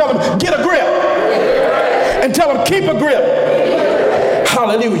somebody and tell them, get a grip. And tell them, keep a grip.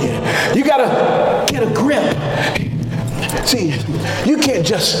 Hallelujah. You got to get a grip. See, you can't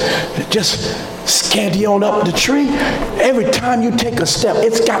just scanty on up the tree. Every time you take a step,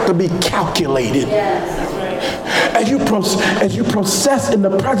 it's got to be calculated. As you process in the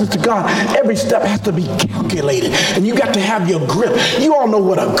presence of God, every step has to be calculated. And you got to have your grip. You all know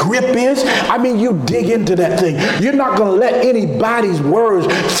what a grip is. I mean, you dig into that thing. You're not going to let anybody's words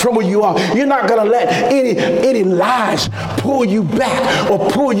throw you off. You're not going to let any lies pull you back or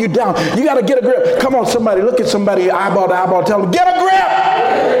pull you down. You got to get a grip. Come on, somebody, look at somebody eyeball to eyeball. Tell them, get a grip.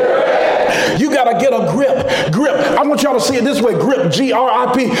 You got to get a grip. Grip. I want y'all to see it this way. Grip.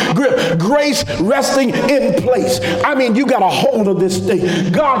 G-R-I-P. Grip. Grace resting in place. I mean, you got a hold of this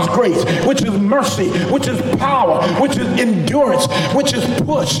thing. God's grace, which is mercy, which is power, which is endurance, which is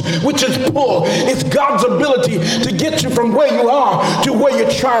push, which is pull. It's God's ability to get you from where you are to where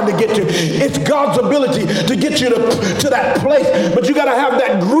you're trying to get to. It's God's ability to get you to that place. But you got to have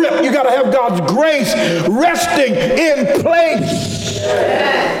that grip. You got to have God's grace resting in place.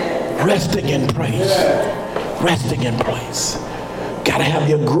 Resting in place. Resting in place. Got to have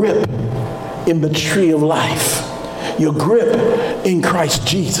your grip in the tree of life. Your grip in Christ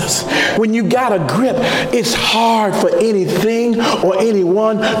Jesus. When you got a grip, it's hard for anything or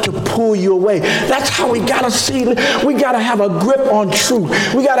anyone to pull you away. That's how we got to see it. We got to have a grip on truth.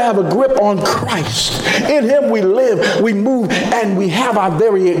 We got to have a grip on Christ. In him we live, we move, and we have our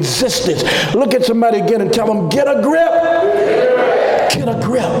very existence. Look at somebody again and tell them, get a grip. Get a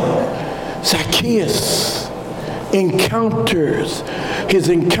grip. Zacchaeus encounters his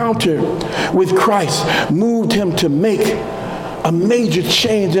encounter with Christ moved him to make a major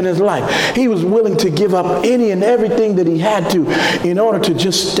change in his life. He was willing to give up any and everything that he had to in order to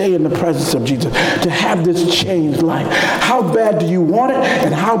just stay in the presence of Jesus, to have this changed life. How bad do you want it,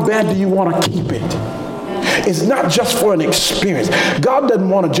 and how bad do you want to keep it? It's not just for an experience. God doesn't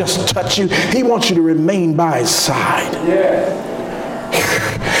want to just touch you. He wants you to remain by his side.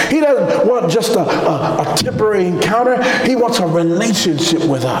 He doesn't want just a temporary encounter. He wants a relationship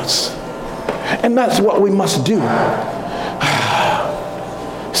with us. And that's what we must do.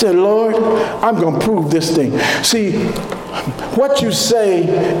 Say, Lord, I'm going to prove this thing. See, what you say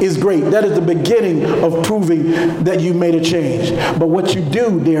is great. That is the beginning of proving that you made a change. But what you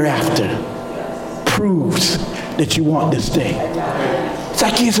do thereafter proves that you want this thing.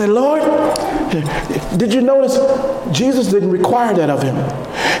 Zacchaeus said, Lord, did you notice Jesus didn't require that of him?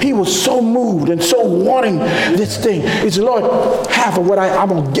 He was so moved and so wanting this thing. He said, Lord, half of what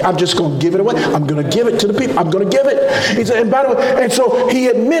I'm just going to give it away. I'm going to give it to the people. I'm going to give it. He said, and by the way, and so he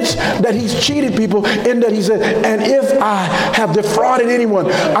admits that he's cheated people in that he said, and if I have defrauded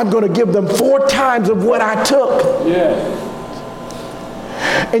anyone, I'm going to give them 4 times of what I took. Yeah.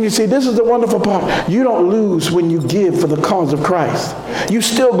 And you see, this is the wonderful part. You don't lose when you give for the cause of Christ. You're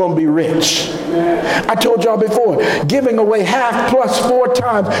still going to be rich. I told y'all before, giving away half plus 4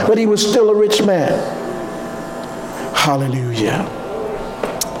 times, but he was still a rich man. Hallelujah.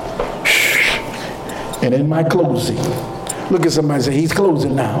 And in my closing, look at somebody and say, he's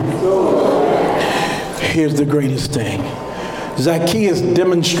closing now. Here's the greatest thing. Zacchaeus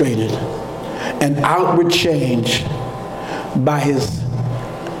demonstrated an outward change by his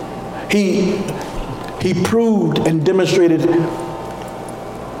He proved and demonstrated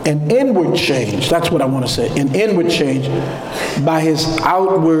an inward change. That's what I want to say. An inward change by his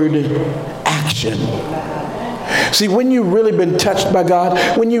outward action. See, when you've really been touched by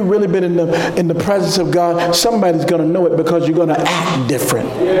God, when you've really been in the presence of God, somebody's going to know it because you're going to act different.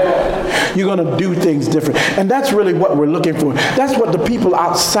 You're going to do things different. And that's really what we're looking for. That's what the people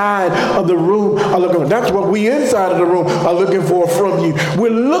outside of the room are looking for. That's what we inside of the room are looking for from you. We're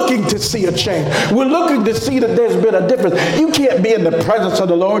looking to see a change. We're looking to see that there's been a difference. You can't be in the presence of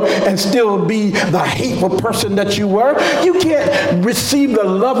the Lord and still be the hateful person that you were. You can't receive the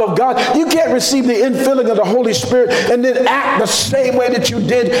love of God. You can't receive the infilling of the Holy Spirit and then act the same way that you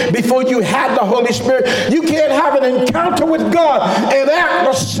did before you had the Holy Spirit. You can't have an encounter with God and act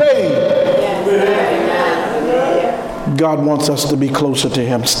the same. God wants us to be closer to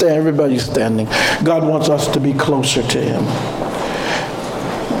him. Everybody's standing. God wants us to be closer to him.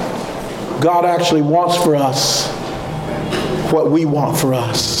 God actually wants for us what we want for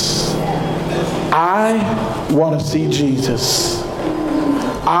us. I want to see Jesus.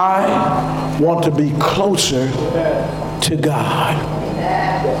 I want to be closer to God.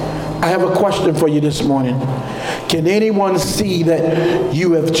 I have a question for you this morning. Can anyone see that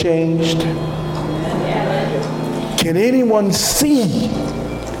you have changed? Can anyone see,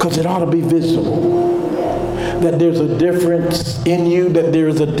 because it ought to be visible, that there's a difference in you, that there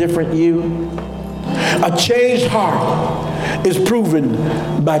is a different you? A changed heart is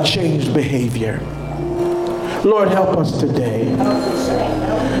proven by changed behavior. Lord, help us today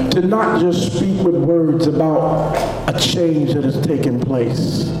to not just speak with words about a change that has taken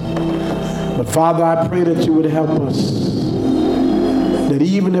place. But Father, I pray that you would help us, that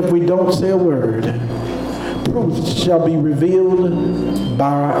even if we don't say a word, proof shall be revealed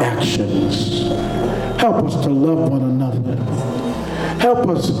by our actions. Help us to love one another. Help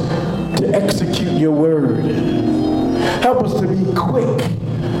us to execute your word. Help us to be quick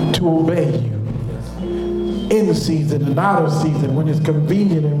to obey you. In season and out of season, when it's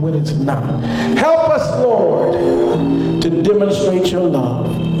convenient and when it's not. Help us, Lord, to demonstrate your love.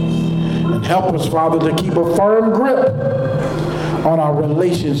 And help us, Father, to keep a firm grip on our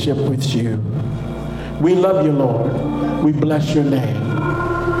relationship with you. We love you, Lord. We bless your name.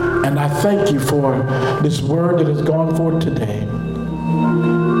 And I thank you for this word that has gone forth today.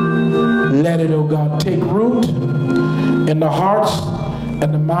 Let it, oh God, take root in the hearts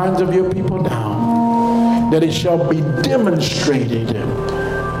and the minds of your people now. That it shall be demonstrated,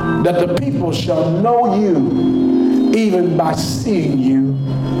 that the people shall know you even by seeing you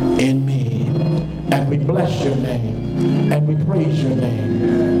in me. And we bless your name and we praise your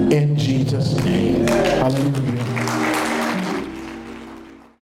name in Jesus' name. Hallelujah.